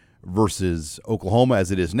line versus Oklahoma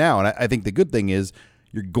as it is now. And I think the good thing is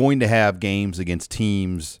you're going to have games against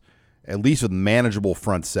teams, at least with manageable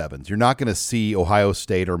front sevens. You're not going to see Ohio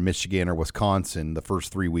State or Michigan or Wisconsin the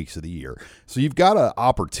first 3 weeks of the year. So you've got an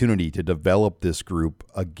opportunity to develop this group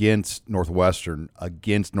against Northwestern,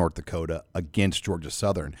 against North Dakota, against Georgia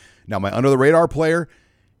Southern. Now, my under-the-radar player,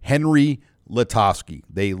 Henry Letofsky.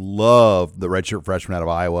 They love the redshirt freshman out of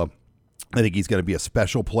Iowa. I think he's going to be a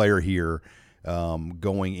special player here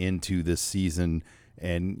going into this season.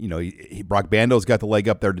 And, you know, Brock Bando's got the leg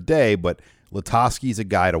up there today, but Letofsky's a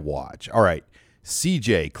guy to watch. All right,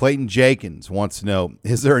 CJ, Clayton Jenkins wants to know,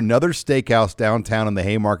 is there another steakhouse downtown in the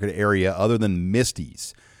Haymarket area other than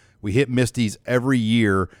Misty's? We hit Misty's every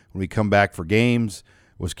year when we come back for games.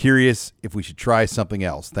 Was curious if we should try something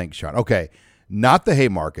else. Thanks, Sean. Okay, not the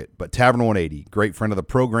Haymarket, but Tavern 180, great friend of the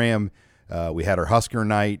program. We had our Husker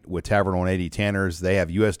night with Tavern 180 Tanners. They have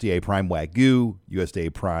USDA Prime Wagyu,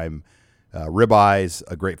 USDA Prime ribeyes,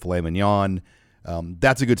 a great filet mignon.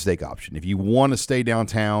 That's a good steak option. If you want to stay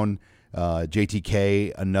downtown,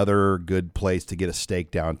 JTK, another good place to get a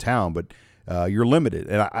steak downtown, but you're limited.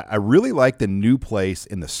 And I really like the new place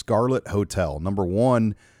in the Scarlet Hotel. Number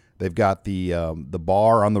one, they've got the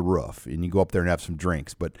bar on the roof, and you go up there and have some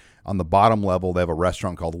drinks. But on the bottom level, they have a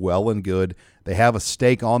restaurant called Well and Good. They have a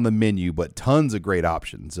steak on the menu, but tons of great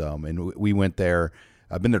options. And we went there.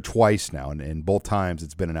 I've been there twice now, and both times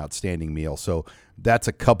it's been an outstanding meal. So that's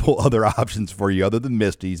a couple other options for you other than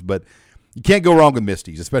Misty's, but you can't go wrong with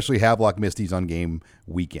Misty's, especially Havelock Misty's on game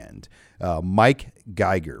weekend. Mike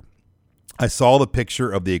Geiger, I saw the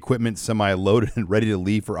picture of the equipment semi-loaded and ready to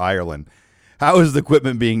leave for Ireland. How is the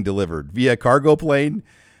equipment being delivered? Via cargo plane?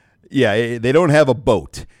 Yeah, they don't have a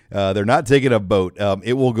boat. They're not taking a boat.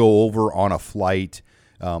 It will go over on a flight.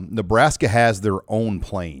 Nebraska has their own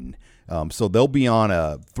plane. So they'll be on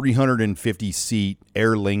a 350-seat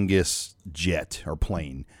Aer Lingus jet or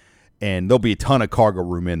plane, and there'll be a ton of cargo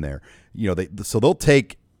room in there. You know, so they'll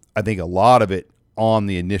take, I think, a lot of it on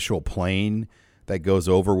the initial plane that goes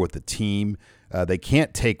over with the team. They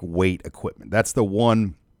can't take weight equipment. That's the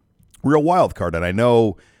one real wild card, and I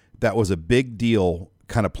know that was a big deal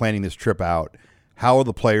kind of planning this trip out. How are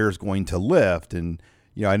the players going to lift? And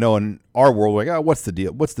you know, I know in our world, like, oh, what's the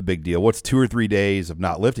deal? What's the big deal? What's 2 or 3 days of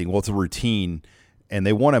not lifting? Well, it's a routine, and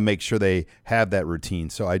they want to make sure they have that routine.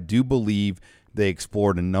 So I do believe they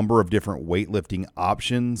explored a number of different weightlifting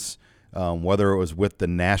options, whether it was with the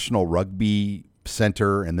National Rugby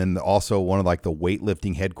center, and then also one of like the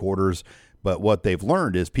weightlifting headquarters. But what they've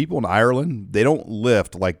learned is people in Ireland, they don't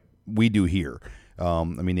lift like we do here. I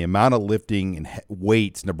mean, the amount of lifting and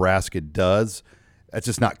weights Nebraska does, that's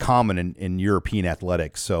just not common in European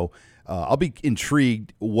athletics. So I'll be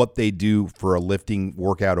intrigued what they do for a lifting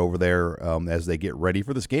workout over there as they get ready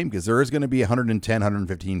for this game, because there is going to be 110,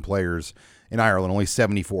 115 players in Ireland. Only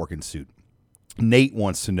 74 can suit. Nate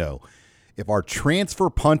wants to know, if our transfer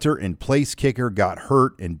punter and place kicker got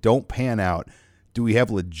hurt and don't pan out, do we have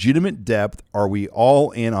legitimate depth? Are we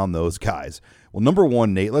all in on those guys? Well, number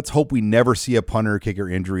one, Nate, let's hope we never see a punter kicker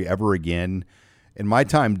injury ever again. In my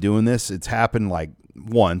time doing this, it's happened like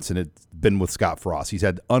once, and it's been with Scott Frost. He's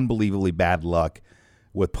had unbelievably bad luck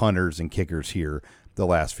with punters and kickers here the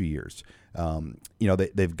last few years.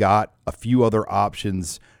 They've got a few other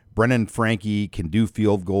options. Brennan Franke can do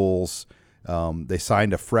field goals. They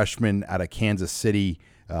signed a freshman out of Kansas City.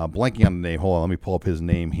 Blanking on the name. Hold on, let me pull up his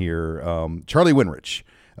name here. Charlie Winrich.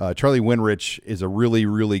 Charlie Winrich is a really,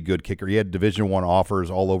 really good kicker. He had Division I offers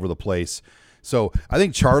all over the place. So I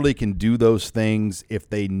think Charlie can do those things if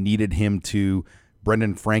they needed him to.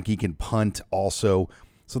 Brendan Franke can punt also.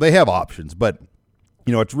 So they have options. But,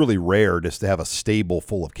 it's really rare just to have a stable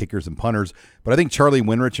full of kickers and punters. But I think Charlie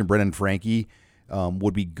Winrich and Brendan Franke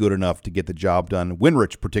would be good enough to get the job done.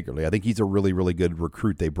 Winrich particularly. I think he's a really, really good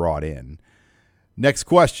recruit they brought in. Next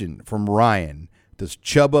question from Ryan. Does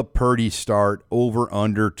Chubba Purdy start over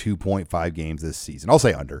under 2.5 games this season? I'll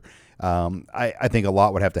say under. I think a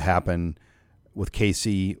lot would have to happen with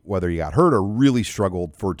KC, whether he got hurt or really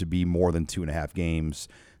struggled for it to be more than 2.5 games.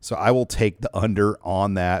 So I will take the under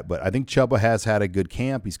on that. But I think Chubba has had a good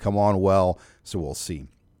camp. He's come on well, so we'll see.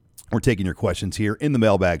 We're taking your questions here in the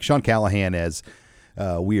mailbag. Sean Callahan, as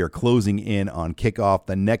we are closing in on kickoff.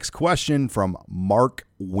 The next question from Mark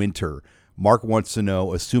Winter. Mark wants to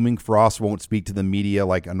know, assuming Frost won't speak to the media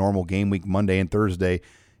like a normal game week Monday and Thursday,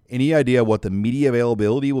 any idea what the media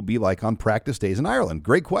availability will be like on practice days in Ireland?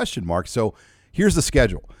 Great question, Mark. So here's the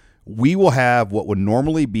schedule. We will have what would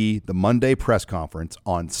normally be the Monday press conference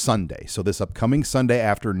on Sunday. So this upcoming Sunday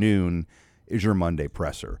afternoon is your Monday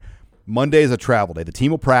presser. Monday is a travel day. The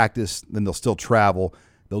team will practice, then they'll still travel.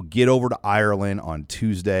 They'll get over to Ireland on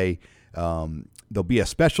Tuesday. There'll be a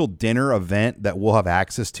special dinner event that we'll have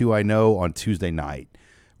access to, I know, on Tuesday night.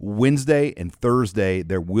 Wednesday and Thursday,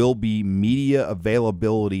 there will be media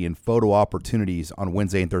availability and photo opportunities on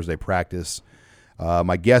Wednesday and Thursday practice.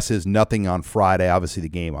 My guess is nothing on Friday, obviously the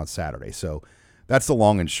game on Saturday. So that's the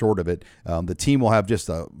long and short of it. The team will have just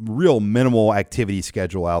a real minimal activity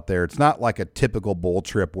schedule out there. It's not like a typical bowl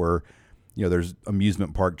trip where, there's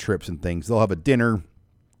amusement park trips and things. They'll have a dinner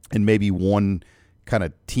and maybe one kind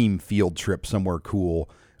of team field trip somewhere cool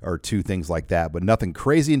or two things like that, but nothing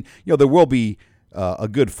crazy. And, there will be a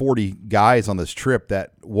good 40 guys on this trip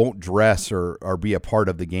that won't dress or be a part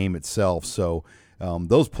of the game itself. So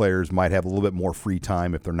those players might have a little bit more free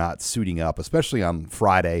time if they're not suiting up, especially on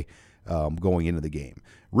Friday going into the game.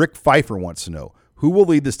 Rick Pfeiffer wants to know, who will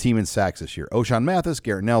lead this team in sacks this year? O'Shawn Mathis,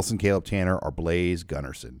 Garrett Nelson, Caleb Tanner, or Blaze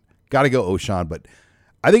Gunnerson? Got to go O'Shawn, but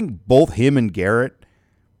I think both him and Garrett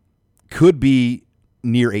could be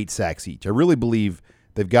near 8 sacks each. I really believe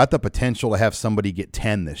they've got the potential to have somebody get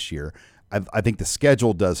 10 this year. I think the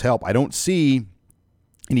schedule does help. I don't see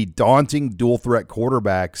any daunting dual threat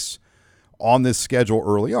quarterbacks on this schedule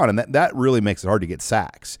early on, and that really makes it hard to get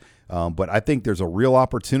sacks. But I think there's a real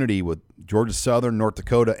opportunity with Georgia Southern, North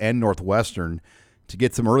Dakota, and Northwestern to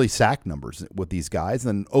get some early sack numbers with these guys.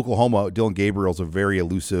 And Oklahoma, Dylan Gabriel's a very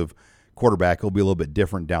elusive quarterback. He'll be a little bit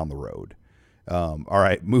different down the road. All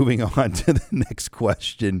right, moving on to the next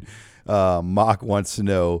question. Mock wants to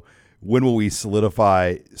know, when will we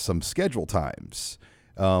solidify some schedule times?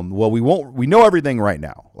 Well, we won't. We know everything right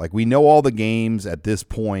now. Like, we know all the games at this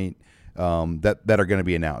point that are going to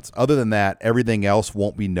be announced. Other than that, everything else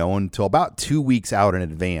won't be known until about 2 weeks out in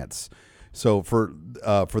advance. So for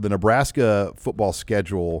the Nebraska football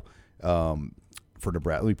schedule, for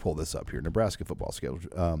Nebraska, let me pull this up here. Nebraska football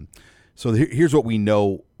schedule. So here's what we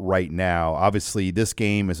know right now. Obviously, this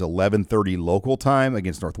game is 11:30 local time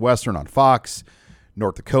against Northwestern on Fox.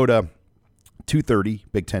 North Dakota, 2:30,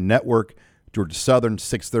 Big Ten Network. Georgia Southern,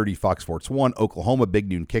 6:30, Fox Sports 1. Oklahoma, big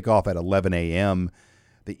noon kickoff at 11 a.m.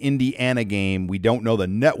 The Indiana game, we don't know the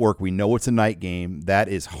network. We know it's a night game. That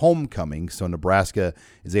is homecoming, so Nebraska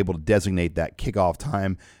is able to designate that kickoff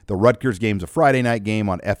time. The Rutgers game's a Friday night game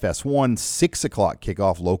on FS1, 6 o'clock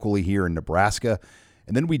kickoff locally here in Nebraska.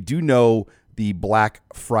 And then we do know the Black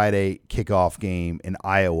Friday kickoff game in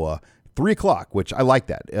Iowa, 3 o'clock, which I like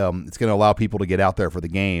that. It's going to allow people to get out there for the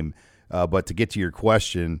game. But to get to your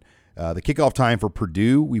question, The kickoff time for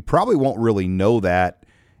Purdue, we probably won't really know that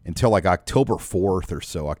until like October 4th or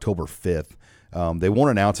so, October 5th. They won't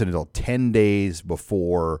announce it until 10 days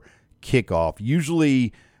before kickoff,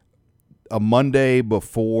 usually a Monday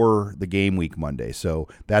before the game week Monday. So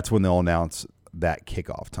that's when they'll announce that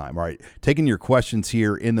kickoff time. All right, taking your questions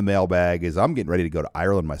here in the mailbag as I'm getting ready to go to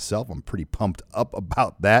Ireland myself. I'm pretty pumped up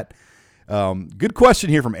about that. Good question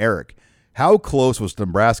here from Eric. How close was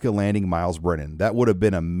Nebraska landing Miles Brennan? That would have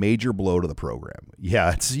been a major blow to the program.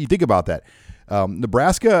 Yeah, you think about that.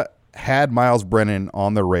 Nebraska had Miles Brennan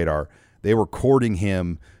on their radar. They were courting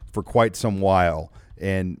him for quite some while,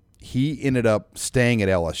 and he ended up staying at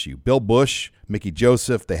LSU. Bill Bush, Mickey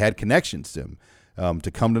Joseph, they had connections to him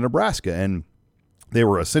to come to Nebraska, and they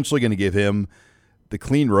were essentially going to give him the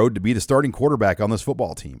clean road to be the starting quarterback on this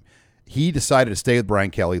football team. He decided to stay with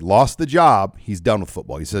Brian Kelly, lost the job. He's done with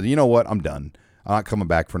football. He said, you know what, I'm done. I'm not coming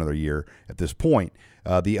back for another year at this point.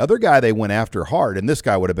 The other guy they went after hard, and this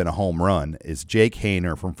guy would have been a home run, is Jake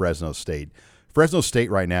Haener from Fresno State. Fresno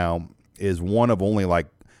State right now is one of only like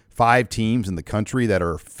 5 teams in the country that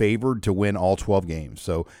are favored to win all 12 games.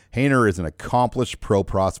 So Haener is an accomplished pro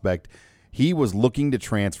prospect. He was looking to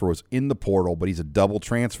transfer, was in the portal, but he's a double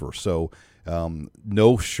transfer. So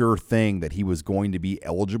no sure thing that he was going to be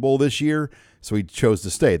eligible this year. So he chose to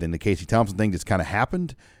stay. Then the Casey Thompson thing just kind of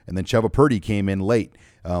happened, and then Chubba Purdy came in late.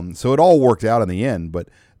 So it all worked out in the end, but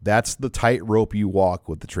that's the tightrope you walk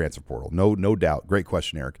with the transfer portal. No doubt. Great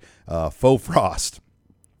question, Eric. Faux Frost.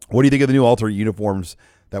 What do you think of the new alternate uniforms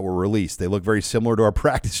that were released? They look very similar to our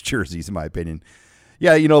practice jerseys, in my opinion.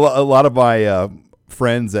 Yeah, a lot of my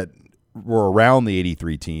friends that were around the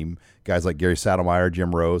 83 team, guys like Gary Saddlemeyer,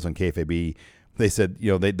 Jim Rose on KFAB, they said,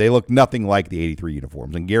 they look nothing like the 83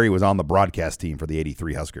 uniforms. And Gary was on the broadcast team for the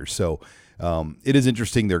 83 Huskers. So it is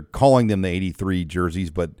interesting. They're calling them the 83 jerseys,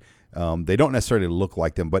 but they don't necessarily look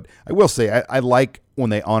like them. But I will say I like when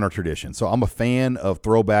they honor tradition. So I'm a fan of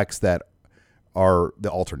throwbacks that are the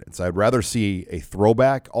alternates. I'd rather see a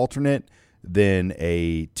throwback alternate than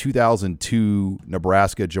a 2002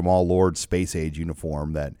 Nebraska Jamal Lord Space Age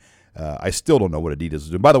uniform that I still don't know what Adidas is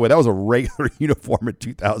doing. By the way, that was a regular uniform in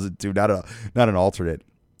 2002, not an alternate.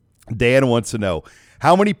 Dan wants to know,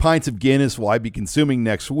 how many pints of Guinness will I be consuming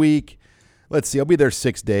next week? Let's see. I'll be there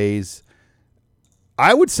 6 days.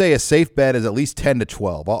 I would say a safe bet is at least 10 to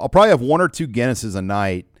 12. I'll probably have 1 or 2 Guinnesses a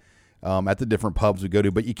night at the different pubs we go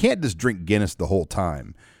to, but you can't just drink Guinness the whole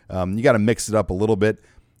time. You got to mix it up a little bit.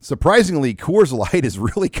 Surprisingly, Coors Light is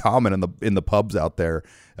really common in the pubs out there.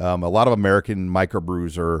 A lot of American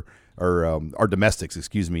microbrews or domestics,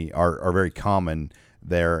 are very common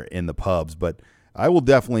there in the pubs. But I will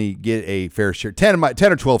definitely get a fair share. 10 or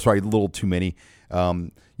 12 is probably a little too many.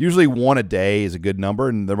 Usually 1 a day is a good number,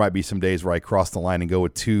 and there might be some days where I cross the line and go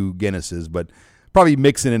with 2 Guinnesses, but probably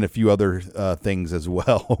mixing in a few other things as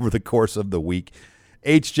well over the course of the week.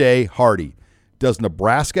 H.J. Hardy, does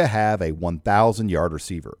Nebraska have a 1,000-yard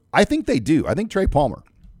receiver? I think they do. I think Trey Palmer.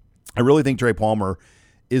 I really think Trey Palmer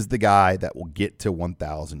is the guy that will get to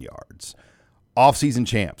 1,000 yards. Off-season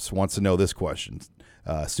champs wants to know this question.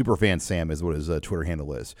 Superfan Sam is what his Twitter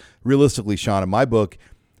handle is. Realistically, Sean, in my book,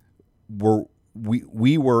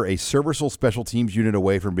 we were a serviceable special teams unit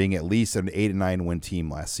away from being at least an 8-9 win team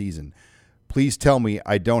last season. Please tell me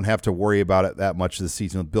I don't have to worry about it that much this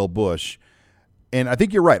season with Bill Bush. And I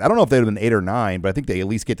think you're right. I don't know if they'd have been 8 or 9, but I think they at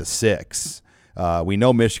least get to 6. We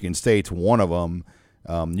know Michigan State's one of them.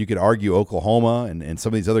 You could argue Oklahoma and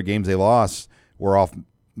some of these other games they lost were off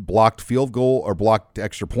blocked field goal or blocked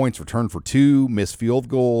extra points, returned for 2, missed field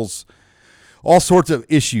goals, all sorts of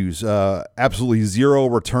issues. Absolutely 0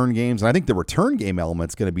 return games. And I think the return game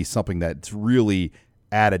element's going to be something that's really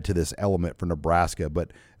added to this element for Nebraska.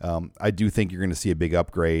 But I do think you're going to see a big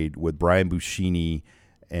upgrade with Brian Buschini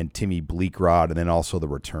and Timmy Bleekrod, and then also the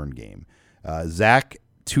return game. Zach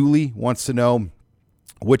Tooley wants to know,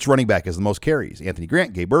 which running back has the most carries? Anthony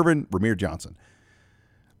Grant, Gabe Ervin, Ramir Johnson.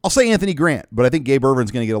 I'll say Anthony Grant, but I think Gabe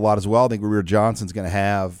Ervin's going to get a lot as well. I think Ramir Johnson's going to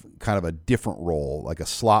have kind of a different role, like a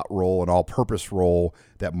slot role, an all-purpose role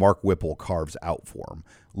that Mark Whipple carves out for him.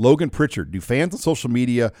 Logan Pritchard, do fans on social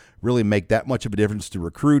media really make that much of a difference to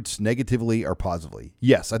recruits, negatively or positively?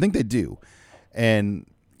 Yes, I think they do. And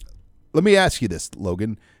let me ask you this,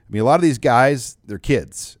 Logan. I mean, a lot of these guys, they're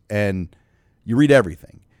kids, and you read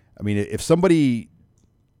everything. I mean, if somebody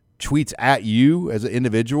tweets at you as an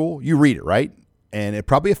individual, you read it, right? And it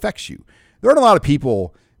probably affects you. There aren't a lot of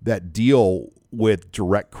people that deal with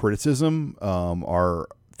direct criticism or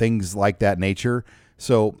things like that nature.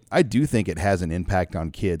 So I do think it has an impact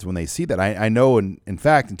on kids when they see that. I know, in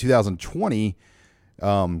fact, in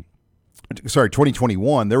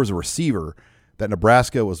 2021, there was a receiver that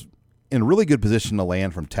Nebraska was in a really good position to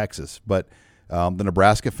land from Texas, but the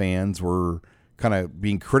Nebraska fans were kind of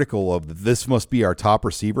being critical of this must be our top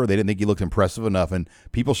receiver. They didn't think he looked impressive enough, and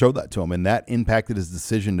people showed that to him, and that impacted his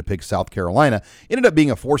decision to pick South Carolina. Ended up being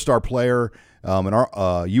a 4-star player,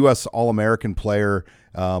 an U.S. All-American player,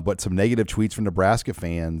 but some negative tweets from Nebraska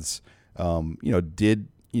fans,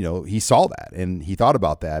 he saw that, and he thought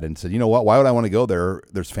about that and said, you know what, why would I want to go there?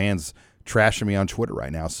 There's fans trashing me on Twitter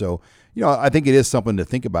right now. So, I think it is something to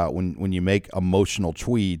think about when you make emotional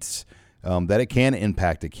tweets, that it can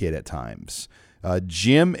impact a kid at times.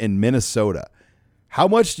 Jim in Minnesota, how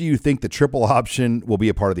much do you think the triple option will be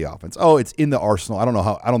a part of the offense? Oh, it's in the arsenal. I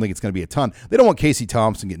don't think it's going to be a ton. They don't want Casey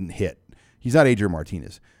Thompson getting hit. He's not Adrian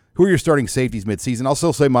Martinez. Who are your starting safeties midseason? I'll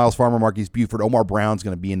still say Miles Farmer, Marquise Buford, Omar Brown's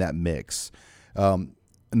going to be in that mix.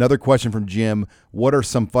 Another question from Jim, what are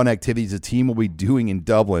some fun activities the team will be doing in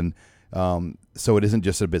Dublin so it isn't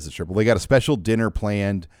just a business trip? Well, they got a special dinner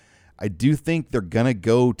planned. I do think they're going to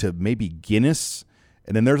go to maybe Guinness,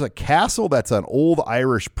 and then there's a castle that's an old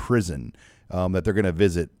Irish prison that they're going to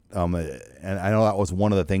visit, and I know that was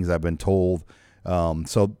one of the things I've been told.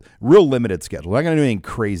 So real limited schedule. They're not going to do anything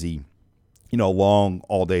crazy, long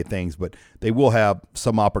all-day things, but they will have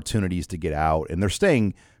some opportunities to get out, and they're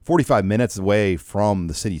staying 45 minutes away from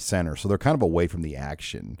the city center, so they're kind of away from the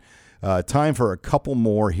action. Time for a couple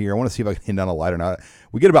more here. I want to see if I can hit down a light or not.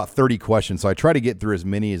 We get about 30 questions, so I try to get through as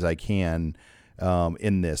many as I can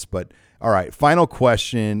in this. But, all right, final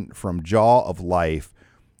question from Jaw of Life.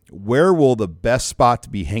 Where will the best spot to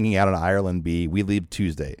be hanging out in Ireland be? We leave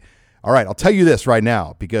Tuesday. All right, I'll tell you this right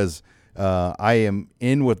now because I am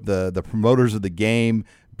in with the promoters of the game,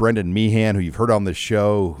 Brendan Meehan, who you've heard on this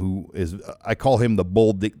show, who is, I call him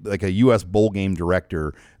like a U.S. bowl game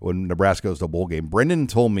director when Nebraska goes to a bowl game. Brendan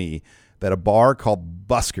told me that a bar called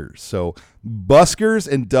Buskers. So Buskers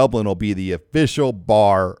in Dublin will be the official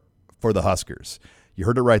bar for the Huskers. You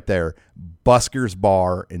heard it right there. Buskers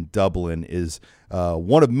Bar in Dublin is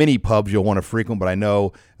one of many pubs you'll want to frequent, but I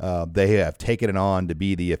know they have taken it on to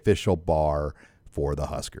be the official bar for the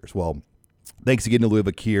Huskers. Well, thanks again to Louis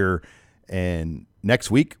Bakir. And next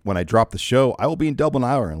week, when I drop the show, I will be in Dublin,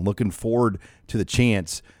 Ireland. Looking forward to the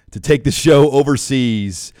chance to take the show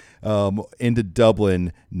overseas into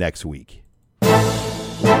Dublin next week.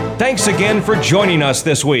 Thanks again for joining us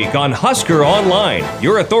this week on Husker Online,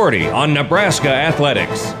 your authority on Nebraska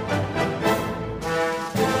athletics.